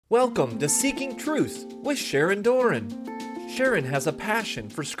Welcome to Seeking Truth with Sharon Doran. Sharon has a passion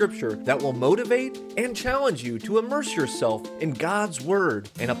for Scripture that will motivate and challenge you to immerse yourself in God's Word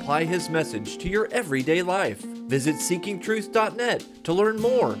and apply His message to your everyday life. Visit seekingtruth.net to learn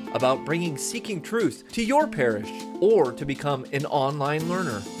more about bringing Seeking Truth to your parish or to become an online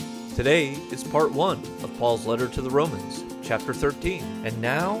learner. Today is part 1 of Paul's letter to the Romans, chapter 13. And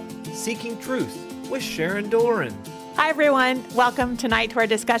now, Seeking Truth with Sharon Doran. Hi, everyone. Welcome tonight to our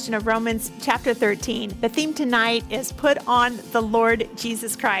discussion of Romans chapter 13. The theme tonight is Put on the Lord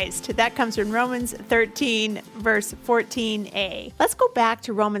Jesus Christ. That comes from Romans 13, verse 14a. Let's go back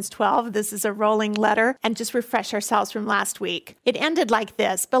to Romans 12. This is a rolling letter, and just refresh ourselves from last week. It ended like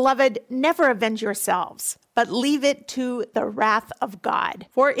this: Beloved, never avenge yourselves, but leave it to the wrath of God.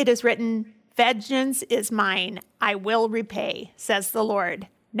 For it is written, Vengeance is mine, I will repay, says the Lord.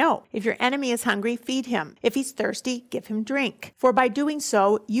 No, if your enemy is hungry, feed him. If he's thirsty, give him drink. For by doing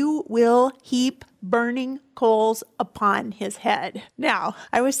so, you will heap burning coals upon his head. Now,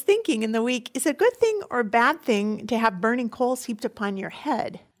 I was thinking in the week, is it a good thing or a bad thing to have burning coals heaped upon your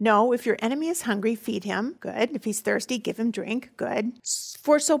head? No, if your enemy is hungry, feed him. Good. If he's thirsty, give him drink. Good.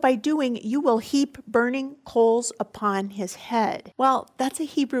 For so by doing, you will heap burning coals upon his head. Well, that's a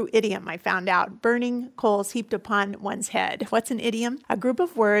Hebrew idiom I found out. Burning coals heaped upon one's head. What's an idiom? A group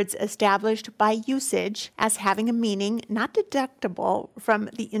of words established by usage as having a meaning not deductible from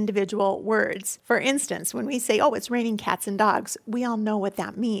the individual words. For instance, when we say, oh, it's raining cats and dogs, we all know what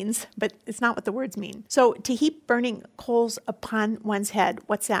that means, but it's not what the words mean. So to heap burning coals upon one's head,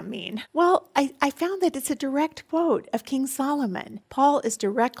 what's that mean? Well, I found that it's a direct quote of King Solomon. Paul is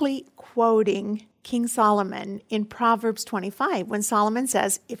directly quoting King Solomon in Proverbs 25 when Solomon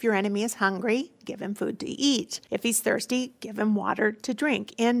says, if your enemy is hungry, give him food to eat. If he's thirsty, give him water to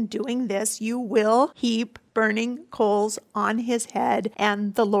drink. In doing this, you will heap burning coals on his head,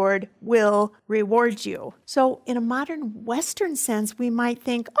 and the Lord will reward you. So in a modern Western sense, we might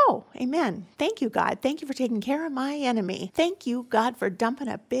think, oh, amen. Thank you, God. Thank you for taking care of my enemy. Thank you, God, for dumping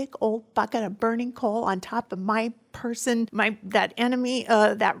a big old bucket of burning coal on top of my person, that enemy,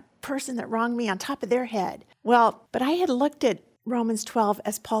 that person that wronged me, on top of their head. Well, but I had looked at Romans 12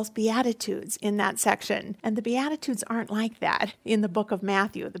 as Paul's Beatitudes in that section. And the Beatitudes aren't like that in the book of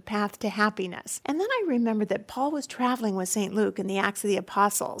Matthew, the path to happiness. And then I remembered that Paul was traveling with St. Luke in the Acts of the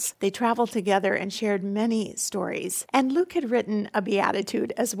Apostles. They traveled together and shared many stories. And Luke had written a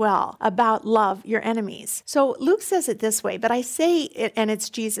Beatitude as well about love your enemies. So Luke says it this way, but I say it, and it's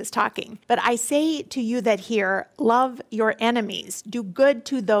Jesus talking, but I say to you that hear, love your enemies, do good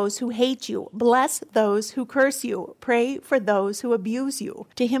to those who hate you, bless those who curse you, pray for those who abuse you.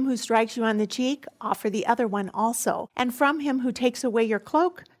 To him who strikes you on the cheek, offer the other one also. And from him who takes away your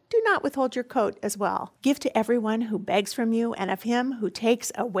cloak, do not withhold your coat as well. Give to everyone who begs from you, and of him who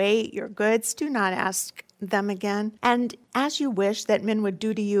takes away your goods, do not ask them again. And as you wish that men would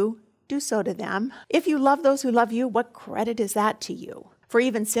do to you, do so to them. If you love those who love you, what credit is that to you? For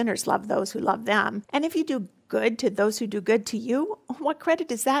even sinners love those who love them. And if you do good to those who do good to you, what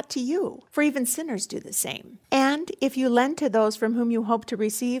credit is that to you? For even sinners do the same. And if you lend to those from whom you hope to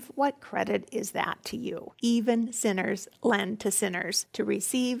receive, what credit is that to you? Even sinners lend to sinners to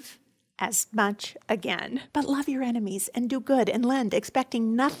receive as much again. But love your enemies and do good and lend,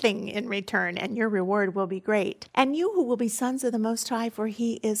 expecting nothing in return, and your reward will be great. And you who will be sons of the Most High, for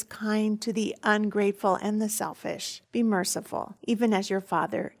he is kind to the ungrateful and the selfish. Be merciful, even as your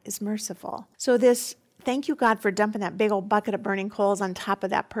Father is merciful. So this thank you, God, for dumping that big old bucket of burning coals on top of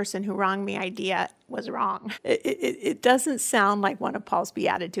that person who wronged me idea was wrong. It doesn't sound like one of Paul's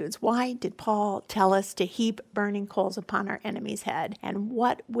Beatitudes. Why did Paul tell us to heap burning coals upon our enemy's head? And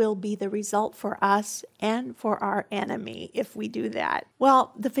what will be the result for us and for our enemy if we do that?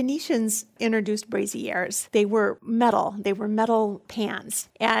 Well, the Phoenicians introduced braziers. They were metal pans,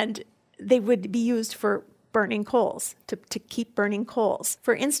 and they would be used for burning coals, to keep burning coals.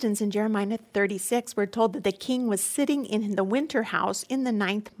 For instance, in Jeremiah 36, we're told that the king was sitting in the winter house in the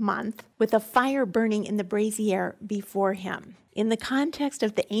 9th month with a fire burning in the brazier before him. In the context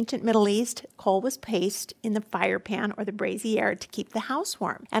of the ancient Middle East, coal was placed in the fire pan or the brazier to keep the house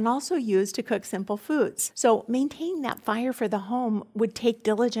warm and also used to cook simple foods. So maintaining that fire for the home would take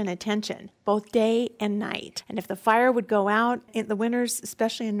diligent attention, both day and night. And if the fire would go out in the winters,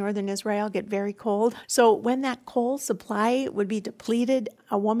 especially in northern Israel, get very cold. So when that coal supply would be depleted,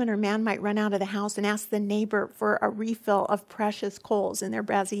 a woman or man might run out of the house and ask the neighbor for a refill of precious coals in their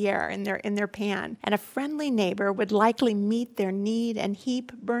brazier, in in their pan. And a friendly neighbor would likely meet their need and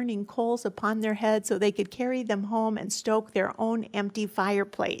heap burning coals upon their head so they could carry them home and stoke their own empty fire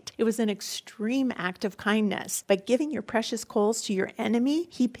plate. It was an extreme act of kindness. By giving your precious coals to your enemy,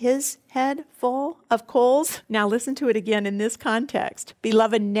 heap his head full of coals. Now listen to it again in this context.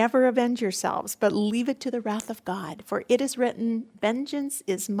 Beloved, never avenge yourselves, but leave it to the wrath of God. For it is written, vengeance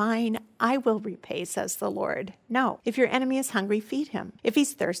is mine, I will repay, says the Lord. No, if your enemy is hungry, feed him. If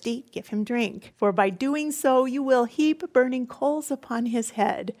he's thirsty, give him drink. For by doing so, you will heap burning coals upon his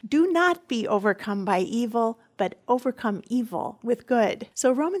head. Do not be overcome by evil, but overcome evil with good.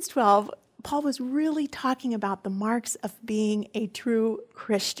 So Romans 12, Paul was really talking about the marks of being a true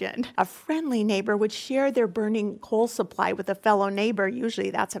Christian. A friendly neighbor would share their burning coal supply with a fellow neighbor. Usually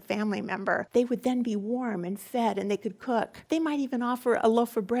that's a family member. They would then be warm and fed and they could cook. They might even offer a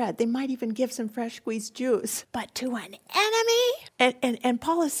loaf of bread. They might even give some fresh squeezed juice. But to an enemy? And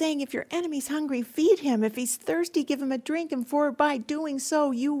Paul is saying, if your enemy's hungry, feed him. If he's thirsty, give him a drink. And for by doing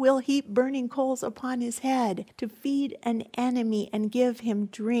so, you will heap burning coals upon his head. To feed an enemy and give him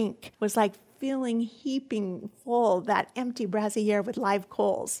drink was like heaping full that empty brazier with live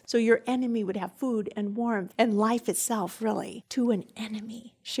coals. So your enemy would have food and warmth and life itself, really. To an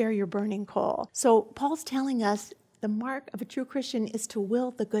enemy, share your burning coal. So Paul's telling us the mark of a true Christian is to will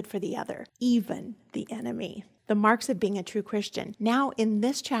the good for the other, even the enemy. The marks of being a true Christian. Now, in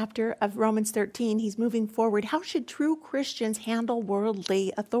this chapter of Romans 13, he's moving forward. How should true Christians handle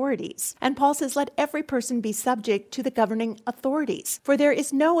worldly authorities? And Paul says, let every person be subject to the governing authorities. For there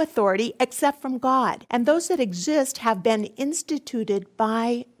is no authority except from God, and those that exist have been instituted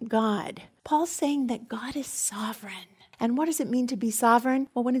by God. Paul's saying that God is sovereign. And what does it mean to be sovereign?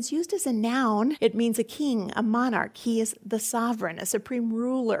 Well, when it's used as a noun, it means a king, a monarch. He is the sovereign, a supreme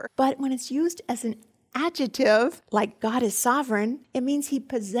ruler. But when it's used as an adjective, like God is sovereign, it means he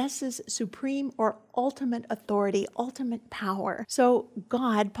possesses supreme or ultimate authority, ultimate power. So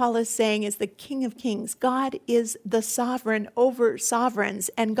God, Paul is saying, is the King of Kings. God is the sovereign over sovereigns,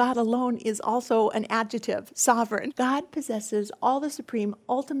 and God alone is also an adjective, sovereign. God possesses all the supreme,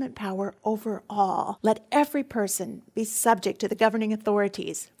 ultimate power over all. Let every person be subject to the governing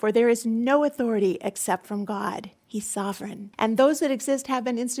authorities, for there is no authority except from God. He's sovereign. And those that exist have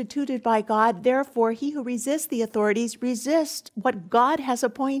been instituted by God. Therefore, he who resists the authorities resists what God has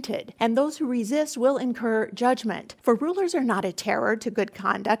appointed. And those who resist will incur judgment. For rulers are not a terror to good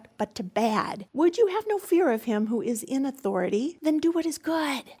conduct, but to bad. Would you have no fear of him who is in authority? Then do what is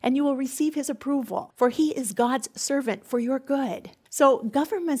good, and you will receive his approval. For he is God's servant for your good. So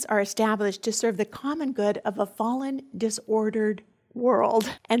governments are established to serve the common good of a fallen, disordered world.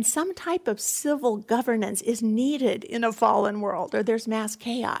 And some type of civil governance is needed in a fallen world, or there's mass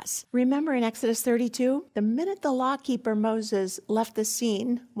chaos. Remember in Exodus 32, the minute the lawkeeper Moses left the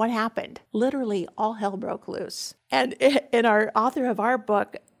scene, what happened? Literally, all hell broke loose. And our author of our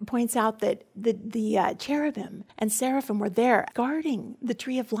book points out that the cherubim and seraphim were there guarding the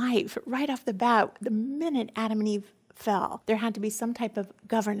tree of life right off the bat. The minute Adam and Eve fell, there had to be some type of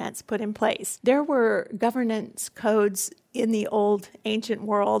governance put in place. There were governance codes in the old ancient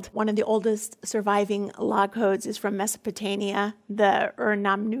world. One of the oldest surviving law codes is from Mesopotamia, the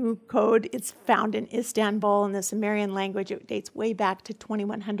Ur-Namnu code. It's found in Istanbul in the Sumerian language. It dates way back to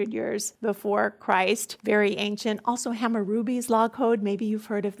 2100 years before Christ. Very ancient. Also Hammurabi's law code, maybe you've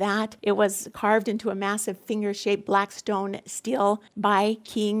heard of that. It was carved into a massive finger-shaped black stone stele by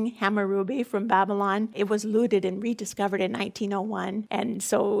King Hammurabi from Babylon. It was looted and rediscovered in 1901. And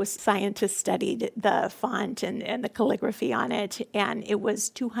so scientists studied the font and the calligraphy on it, and it was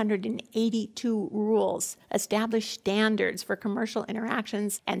 282 rules, established standards for commercial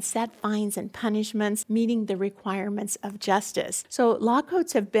interactions, and set fines and punishments, meeting the requirements of justice. So law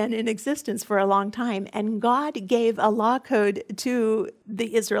codes have been in existence for a long time, and God gave a law code to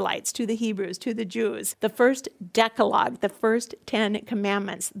the Israelites, to the Hebrews, to the Jews. The first Decalogue, the first 10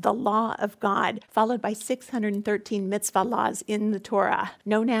 commandments, the law of God, followed by 613 mitzvah laws in the Torah,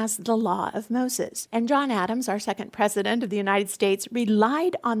 known as the Law of Moses. And John Adams, our second president of the United States,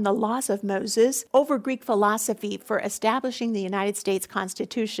 relied on the laws of Moses over Greek philosophy for establishing the United States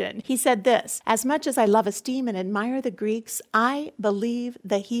Constitution. He said this, "As much as I love, esteem, and admire the Greeks, I believe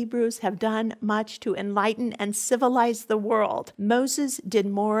the Hebrews have done much to enlighten and civilize the world. Moses did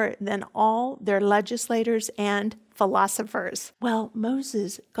more than all their legislators and philosophers." Well,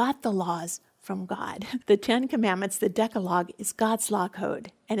 Moses got the laws from God. The 10 Commandments, the Decalogue, is God's law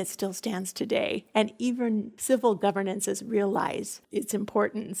code. and it still stands today. And even civil governances realize its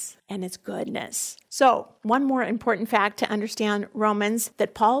importance and its goodness. So, one more important fact to understand Romans,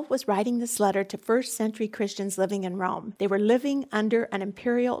 that Paul was writing this letter to first century Christians living in Rome. They were living under an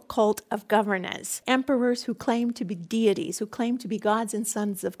imperial cult of governance, emperors who claimed to be deities, who claimed to be gods and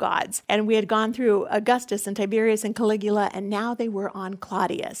sons of gods. And we had gone through Augustus and Tiberius and Caligula, and now they were on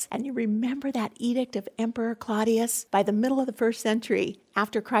Claudius. And you remember that edict of Emperor Claudius? By the middle of the first century,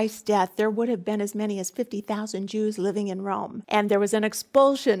 after Christ's death, there would have been as many as 50,000 Jews living in Rome. And there was an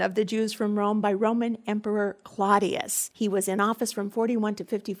expulsion of the Jews from Rome by Roman Emperor Claudius. He was in office from 41 to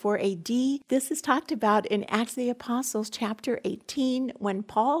 54 AD. This is talked about in Acts of the Apostles, chapter 18, when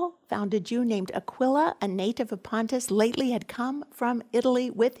Paul found a Jew named Aquila, a native of Pontus, lately had come from Italy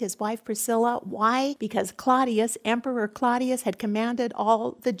with his wife Priscilla. Why? Because Claudius, Emperor Claudius, had commanded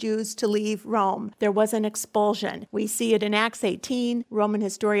all the Jews to leave Rome. There was an expulsion. We see it in Acts 18. Roman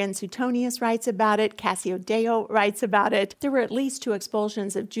historian Suetonius writes about it. Cassiodeo writes about it. There were at least 2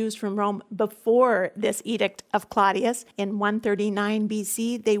 expulsions of Jews from Rome before this edict of Claudius. In 139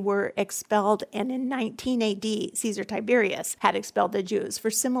 BC, they were expelled, and in 19 AD, Caesar Tiberius had expelled the Jews for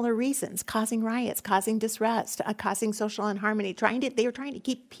similar reasons, causing riots, causing distress, causing social unharmony. They were trying to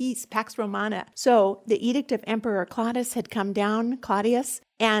keep peace, Pax Romana. So the edict of Emperor Claudius had come down, Claudius,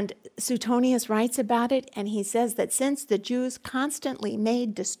 and Suetonius writes about it, and he says that since the Jews constantly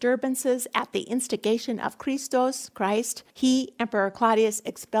made disturbances at the instigation of Christ, he, Emperor Claudius,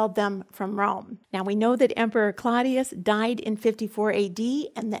 expelled them from Rome. Now we know that Emperor Claudius died in 54 AD,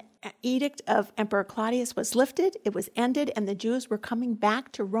 and the edict of Emperor Claudius was lifted, it was ended, and the Jews were coming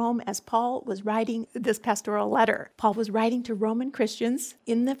back to Rome as Paul was writing this pastoral letter. Paul was writing to Roman Christians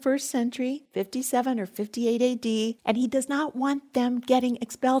in the first century, 57 or 58 AD, and he does not want them getting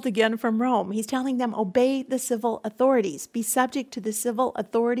expelled again from Rome. He's telling them, obey the civil authorities, be subject to the civil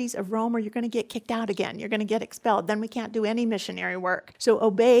authorities of Rome, or you're going to get kicked out again. You're going to get expelled. Then we can't do any missionary work. So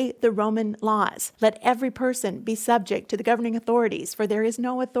obey the Roman laws. Let every person be subject to the governing authorities, for there is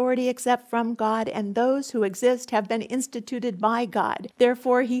no authority except from God, and those who exist have been instituted by God.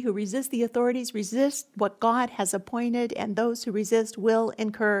 Therefore, he who resists the authorities resists what God has appointed, and those who resist will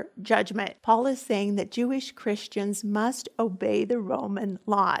incur judgment. Paul is saying that Jewish Christians must obey the Roman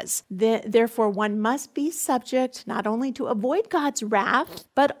laws. Therefore, one must be subject not only to avoid God's wrath,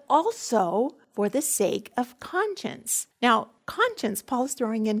 but also for the sake of conscience. Now, conscience, Paul is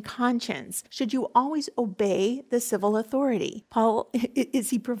throwing in conscience. Should you always obey the civil authority? Paul,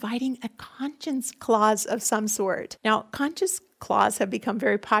 is he providing a conscience clause of some sort? Now, conscience clause have become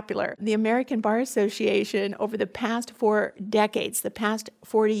very popular. The American Bar Association, over the past 4 decades, the past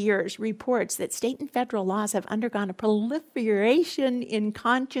 40 years, reports that state and federal laws have undergone a proliferation in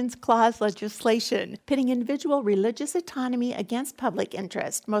conscience clause legislation, pitting individual religious autonomy against public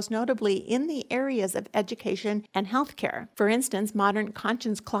interest, most notably in the areas of education and healthcare. For instance, modern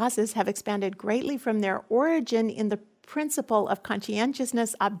conscience clauses have expanded greatly from their origin in the principle of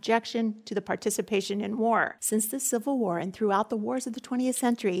conscientiousness objection to the participation in war. Since the Civil War and throughout the wars of the 20th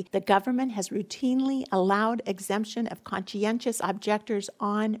century, the government has routinely allowed exemption of conscientious objectors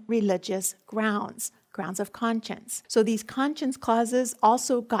on religious grounds of conscience. So these conscience clauses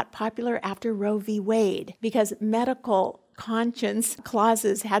also got popular after Roe v. Wade because medical conscience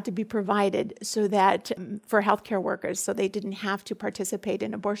clauses had to be provided so that for healthcare workers, so they didn't have to participate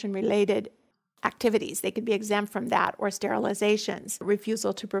in abortion-related activities. They could be exempt from that, or sterilizations.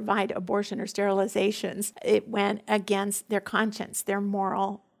 Refusal to provide abortion or sterilizations, it went against their conscience, their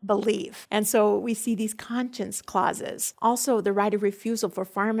moral belief. And so we see these conscience clauses. Also, the right of refusal for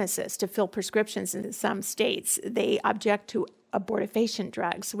pharmacists to fill prescriptions in some states. They object to abortifacient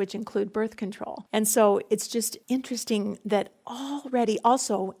drugs, which include birth control. And so it's just interesting that already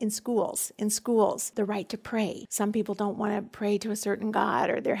also in schools, the right to pray. Some people don't want to pray to a certain God,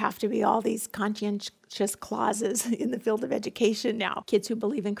 or there have to be all these conscientious clauses in the field of education now. Kids who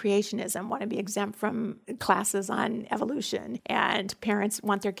believe in creationism want to be exempt from classes on evolution, and parents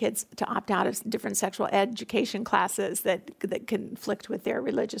want their kids to opt out of different sexual education classes that conflict with their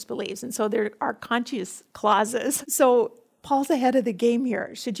religious beliefs. And so there are conscience clauses. So Paul's ahead of the game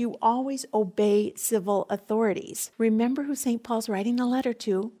here. Should you always obey civil authorities? Remember who St. Paul's writing a letter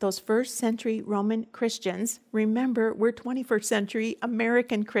to, those first century Roman Christians. Remember, we're 21st century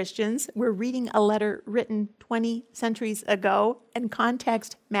American Christians. We're reading a letter written 20 centuries ago, and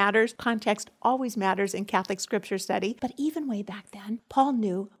context matters. Context always matters in Catholic scripture study. But even way back then, Paul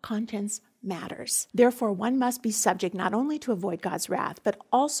knew conscience matters. Therefore, one must be subject not only to avoid God's wrath, but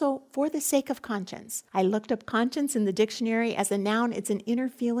also for the sake of conscience. I looked up conscience in the dictionary. As a noun, it's an inner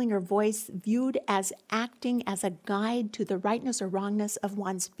feeling or voice viewed as acting as a guide to the rightness or wrongness of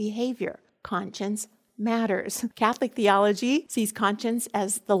one's behavior. Conscience matters. Catholic theology sees conscience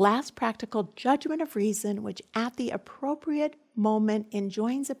as the last practical judgment of reason, which at the appropriate moment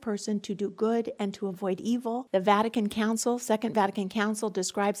enjoins a person to do good and to avoid evil. The Vatican Council, Second Vatican Council,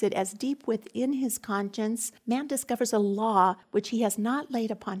 describes it as deep within his conscience, man discovers a law which he has not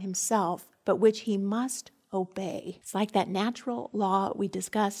laid upon himself, but which he must obey. It's like that natural law we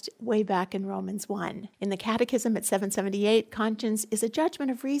discussed way back in Romans 1. In the Catechism at 778, conscience is a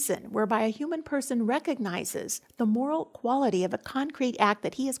judgment of reason whereby a human person recognizes the moral quality of a concrete act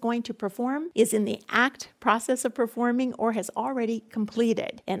that he is going to perform, is in the process of performing, or has already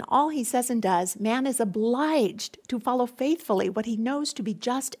completed. And all he says and does, man is obliged to follow faithfully what he knows to be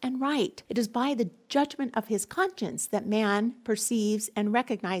just and right. It is by the judgment of his conscience that man perceives and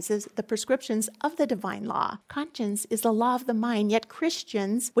recognizes the prescriptions of the divine law. Conscience is the law of the mind, yet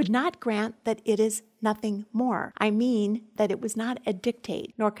Christians would not grant that it is nothing more. I mean that it was not a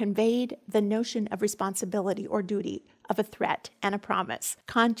dictate, nor conveyed the notion of responsibility or duty, of a threat and a promise.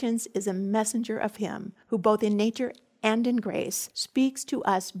 Conscience is a messenger of him who both in nature and in grace speaks to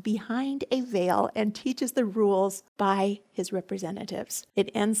us behind a veil and teaches the rules by his representatives.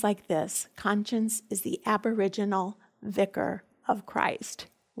 It ends like this: conscience is the aboriginal vicar of Christ.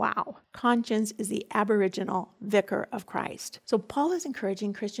 Wow. Conscience is the aboriginal vicar of Christ. So Paul is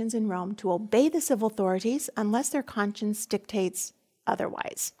encouraging Christians in Rome to obey the civil authorities unless their conscience dictates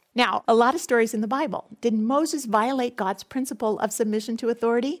otherwise. Now, a lot of stories in the Bible. Did Moses violate God's principle of submission to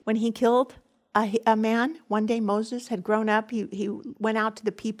authority when he killed a man? One day Moses had grown up. He went out to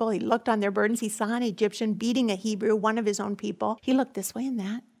the people. He looked on their burdens. He saw an Egyptian beating a Hebrew, one of his own people. He looked this way and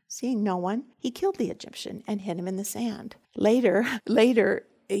that. Seeing no one, he killed the Egyptian and hid him in the sand. Later,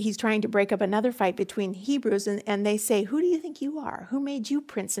 he's trying to break up another fight between Hebrews, and they say, "Who do you think you are? Who made you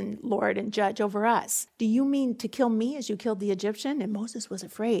prince and lord and judge over us? Do you mean to kill me as you killed the Egyptian?" And Moses was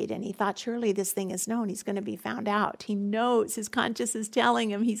afraid, and he thought, surely this thing is known. He's going to be found out. He knows his conscience is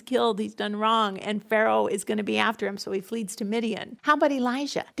telling him he's killed, he's done wrong, and Pharaoh is going to be after him, so he flees to Midian. How about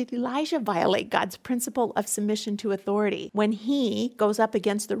Elijah? Did Elijah violate God's principle of submission to authority when he goes up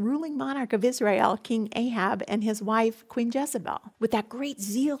against the ruling monarch of Israel, King Ahab, and his wife, Queen Jezebel? With that great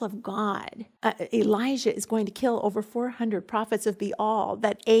zeal of God, Elijah is going to kill over 400 prophets of Baal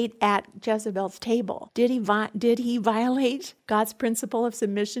that ate at Jezebel's table. Did he violate God's principle of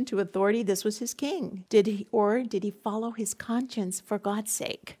submission to authority? This was his king. Did he follow his conscience for God's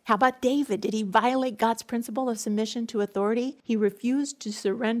sake? How about David? Did he violate God's principle of submission to authority? He refused to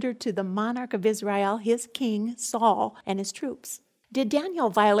surrender to the monarch of Israel, his king, Saul, and his troops. Did Daniel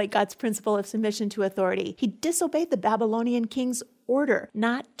violate God's principle of submission to authority? He disobeyed the Babylonian king's order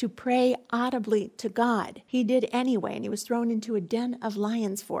not to pray audibly to God. He did anyway, and he was thrown into a den of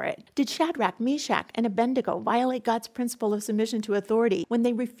lions for it. Did Shadrach, Meshach, and Abednego violate God's principle of submission to authority when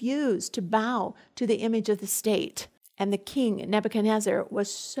they refused to bow to the image of the state? And the king, Nebuchadnezzar, was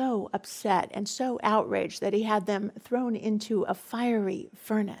so upset and so outraged that he had them thrown into a fiery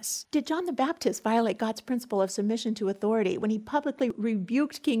furnace. Did John the Baptist violate God's principle of submission to authority when he publicly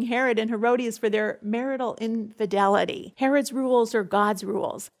rebuked King Herod and Herodias for their marital infidelity? Herod's rules are God's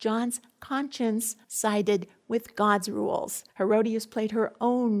rules. John's conscience sided with God's rules. Herodias played her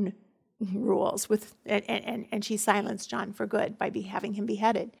own rules and she silenced John for good by having him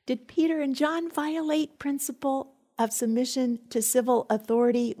beheaded. Did Peter and John violate principle of submission to civil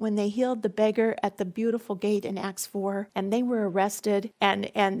authority when they healed the beggar at the beautiful gate in Acts 4, and they were arrested,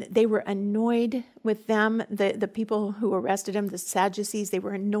 and they were annoyed with them, the people who arrested him, the Sadducees? They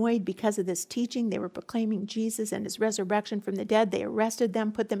were annoyed because of this teaching. They were proclaiming Jesus and his resurrection from the dead. They arrested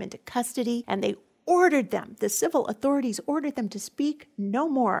them, put them into custody, and they ordered them, the civil authorities ordered them to speak no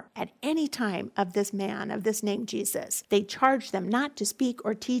more at any time of this man, of this name Jesus. They charged them not to speak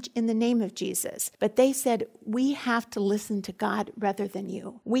or teach in the name of Jesus, but they said, we have to listen to God rather than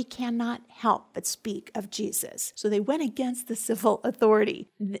you. We cannot help but speak of Jesus. So they went against the civil authority.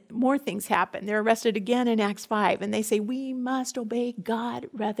 More things happen. They're arrested again in Acts 5, and they say, we must obey God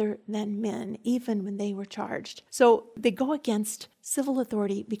rather than men, even when they were charged. So they go against civil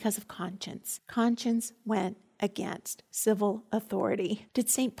authority because of conscience. Conscience went against civil authority. Did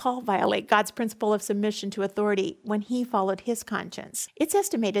St. Paul violate God's principle of submission to authority when he followed his conscience? It's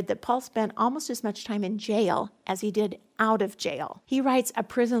estimated that Paul spent almost as much time in jail as he did out of jail. He writes a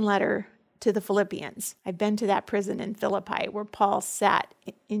prison letter to the Philippians. I've been to that prison in Philippi where Paul sat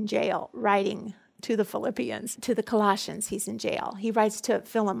in jail writing to the Philippians. To the Colossians, he's in jail. He writes to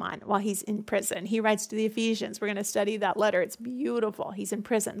Philemon while he's in prison. He writes to the Ephesians. We're going to study that letter. It's beautiful. He's in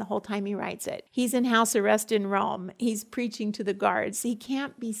prison the whole time he writes it. He's in house arrest in Rome. He's preaching to the guards. He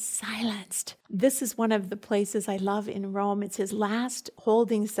can't be silenced. This is one of the places I love in Rome. It's his last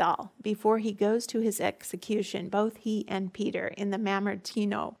holding cell before he goes to his execution, both he and Peter, in the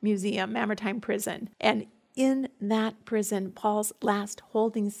Mamertino Museum, Mamertine prison. And in that prison, Paul's last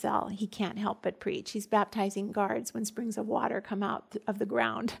holding cell, he can't help but preach. He's baptizing guards when springs of water come out of the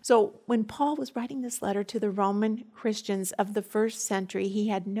ground. So when Paul was writing this letter to the Roman Christians of the first century, he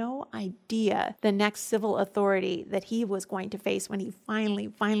had no idea the next civil authority that he was going to face when he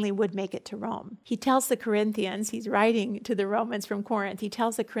finally would make it to Rome. He tells the Corinthians, he's writing to the Romans from Corinth, he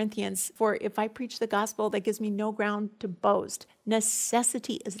tells the Corinthians, for if I preach the gospel, that gives me no ground to boast.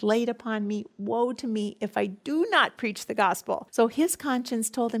 Necessity is laid upon me. Woe to me if I do not preach the gospel. So his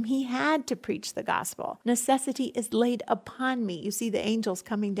conscience told him he had to preach the gospel. Necessity is laid upon me. You see the angels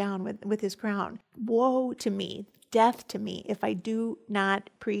coming down with his crown. Woe to me, death to me, if I do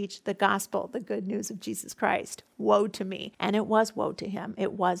not preach the gospel, the good news of Jesus Christ. Woe to me. And it was woe to him.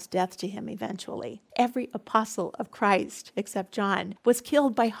 It was death to him eventually. Every apostle of Christ, except John, was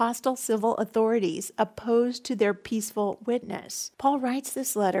killed by hostile civil authorities opposed to their peaceful witness. Paul writes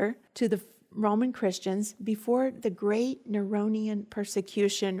this letter to the Roman Christians before the great Neronian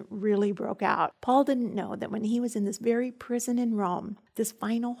persecution really broke out. Paul didn't know that when he was in this very prison in Rome, this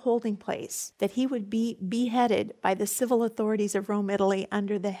final holding place, that he would be beheaded by the civil authorities of Rome, Italy,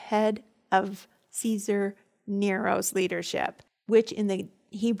 under the head of Caesar Nero's leadership, which in the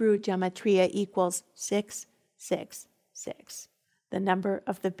Hebrew gematria equals 666, the number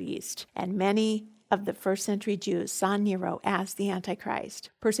of the beast. And many of the first century Jews saw Nero as the Antichrist.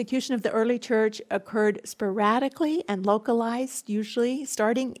 Persecution of the early church occurred sporadically and localized, usually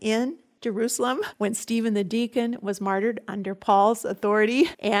starting in Jerusalem when Stephen the deacon was martyred under Paul's authority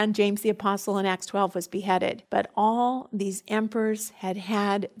and James the apostle in Acts 12 was beheaded. But all these emperors had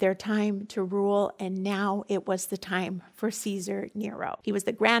had their time to rule, and now it was the time for Caesar Nero. He was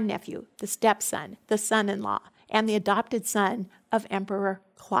the grandnephew, the stepson, the son-in-law, and the adopted son of Emperor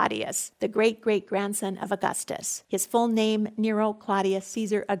Claudius, the great-great-grandson of Augustus. His full name, Nero Claudius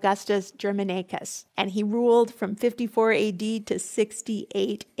Caesar Augustus Germanicus. And he ruled from 54 AD to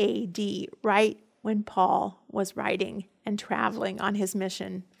 68 AD, right when Paul was writing and traveling on his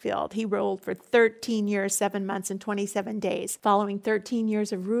mission field. He ruled for 13 years, 7 months, and 27 days. Following 13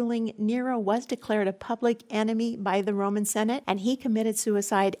 years of ruling, Nero was declared a public enemy by the Roman Senate, and he committed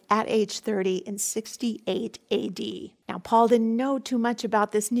suicide at age 30 in 68 AD. Now, Paul didn't know too much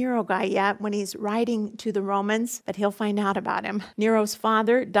about this Nero guy yet when he's writing to the Romans, but he'll find out about him. Nero's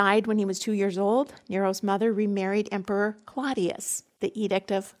father died when he was 2 years old. Nero's mother remarried Emperor Claudius, the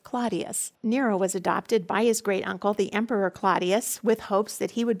Edict of Claudius. Nero was adopted by his great-uncle, the Emperor Claudius, with hopes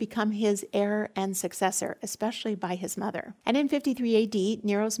that he would become his heir and successor, especially by his mother. And in 53 AD,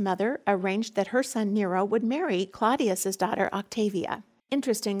 Nero's mother arranged that her son Nero would marry Claudius's daughter Octavia.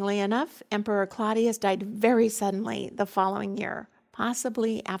 Interestingly enough, Emperor Claudius died very suddenly the following year,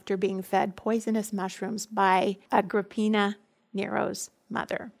 possibly after being fed poisonous mushrooms by Agrippina, Nero's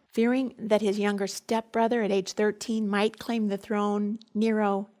mother. Fearing that his younger stepbrother at age 13 might claim the throne,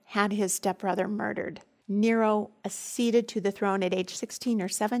 Nero had his stepbrother murdered. Nero acceded to the throne at age 16 or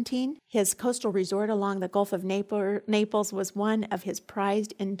 17. His coastal resort along the Gulf of Naples was one of his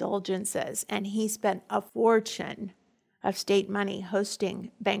prized indulgences, and he spent a fortune of state money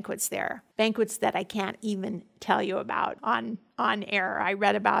hosting banquets there. Banquets that I can't even tell you about on air. I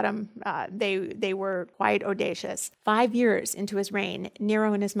read about them. They were quite audacious. 5 years into his reign,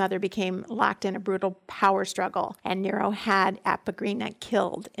 Nero and his mother became locked in a brutal power struggle, and Nero had Agrippina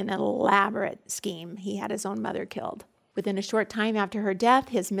killed in an elaborate scheme. He had his own mother killed. Within a short time after her death,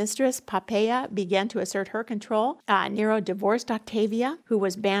 his mistress, Poppaea, began to assert her control. Nero divorced Octavia, who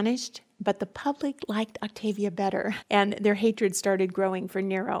was banished, but the public liked Octavia better, and their hatred started growing for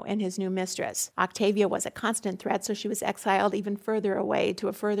Nero and his new mistress. Octavia was a constant threat, so she was exiled even further away to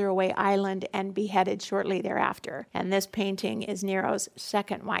a further away island and beheaded shortly thereafter. And this painting is Nero's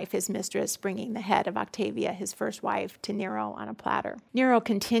second wife, his mistress, bringing the head of Octavia, his first wife, to Nero on a platter. Nero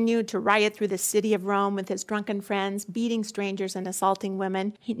continued to riot through the city of Rome with his drunken friends, beating strangers and assaulting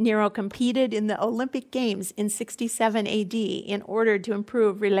women. Nero competed in the Olympic Games in 67 AD in order to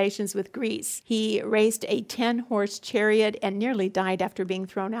improve relations with Greece. He raced a 10-horse chariot and nearly died after being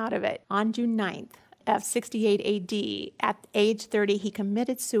thrown out of it. On June 9th of 68 AD, at age 30, he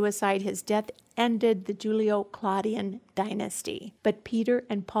committed suicide. His death ended the Julio-Claudian dynasty. But Peter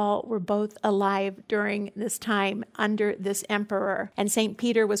and Paul were both alive during this time under this emperor. And St.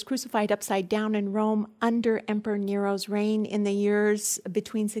 Peter was crucified upside down in Rome under Emperor Nero's reign in the years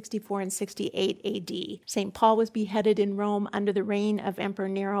between 64 and 68 AD. St. Paul was beheaded in Rome under the reign of Emperor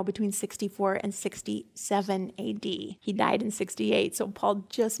Nero between 64 and 67 AD. He died in 68, so Paul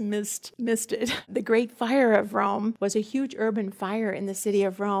just missed it. The Great Fire of Rome was a huge urban fire in the city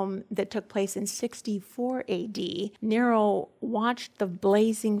of Rome that took place in 64 AD. Nero watched the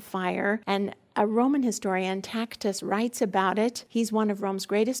blazing fire, and a Roman historian, Tacitus, writes about it. He's one of Rome's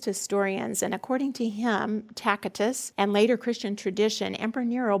greatest historians, and according to him, Tacitus, and later Christian tradition, Emperor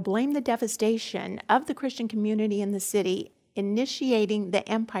Nero blamed the devastation of the Christian community in the city, initiating the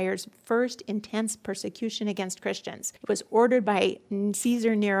empire's first intense persecution against Christians. It was ordered by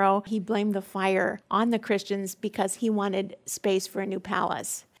Caesar Nero. He blamed the fire on the Christians because he wanted space for a new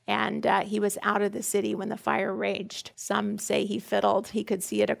palace. And he was out of the city when the fire raged. Some say he fiddled. He could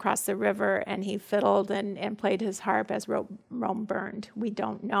see it across the river, and he fiddled and played his harp as Rome burned. We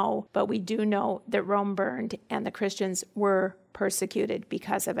don't know, but we do know that Rome burned, and the Christians were persecuted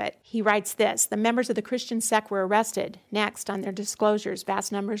because of it. He writes this: the members of the Christian sect were arrested. Next, on their disclosures,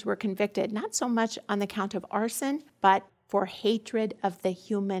 vast numbers were convicted, not so much on the count of arson, but for hatred of the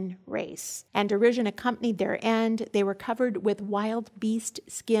human race. And derision accompanied their end. They were covered with wild beast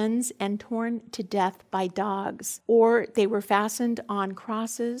skins and torn to death by dogs. Or they were fastened on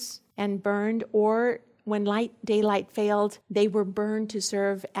crosses and burned, or when daylight failed, they were burned to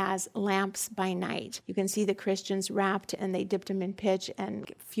serve as lamps by night. You can see the Christians wrapped, and they dipped them in pitch and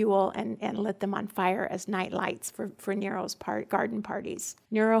fuel and lit them on fire as night lights for Nero's garden parties.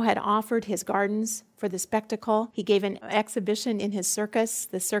 Nero had offered his gardens for the spectacle. He gave an exhibition in his circus,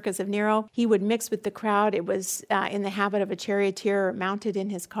 the Circus of Nero. He would mix with the crowd. It was in the habit of a charioteer mounted in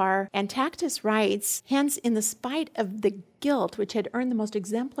his car. And Tacitus writes, hence, in the spite of the guilt which had earned the most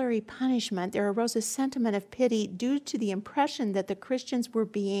exemplary punishment, there arose a sentiment of pity due to the impression that the Christians were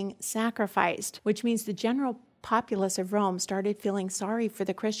being sacrificed, which means the general populace of Rome started feeling sorry for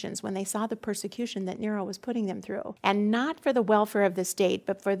the Christians when they saw the persecution that Nero was putting them through. And not for the welfare of the state,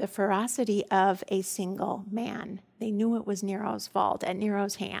 but for the ferocity of a single man. They knew it was Nero's fault, at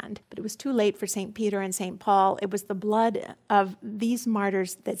Nero's hand. But it was too late for St. Peter and St. Paul. It was the blood of these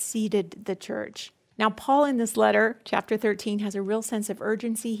martyrs that seeded the church. Now, Paul in this letter, chapter 13, has a real sense of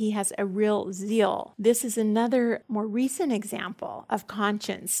urgency. He has a real zeal. This is another more recent example of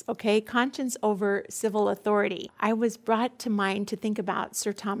conscience, okay? Conscience over civil authority. I was brought to mind to think about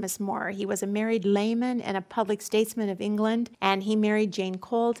Sir Thomas More. He was a married layman and a public statesman of England, and he married Jane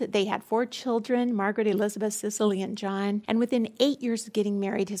Colt. They had 4 children, Margaret, Elizabeth, Cicely, and John. And within 8 years of getting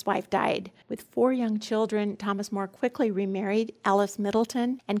married, his wife died. With 4 young children, Thomas More quickly remarried Alice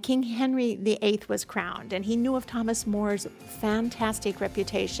Middleton, and King Henry VIII was crowned, and he knew of Thomas More's fantastic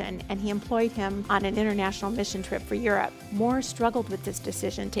reputation, and he employed him on an international mission trip for Europe. More struggled with this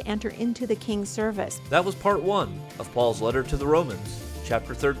decision to enter into the king's service. That was part 1 of Paul's letter to the Romans,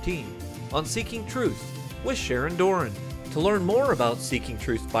 chapter 13, on Seeking Truth with Sharon Doran. To learn more about Seeking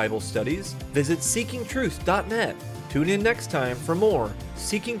Truth Bible studies, visit seekingtruth.net. Tune in next time for more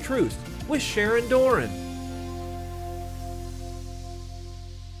Seeking Truth with Sharon Doran.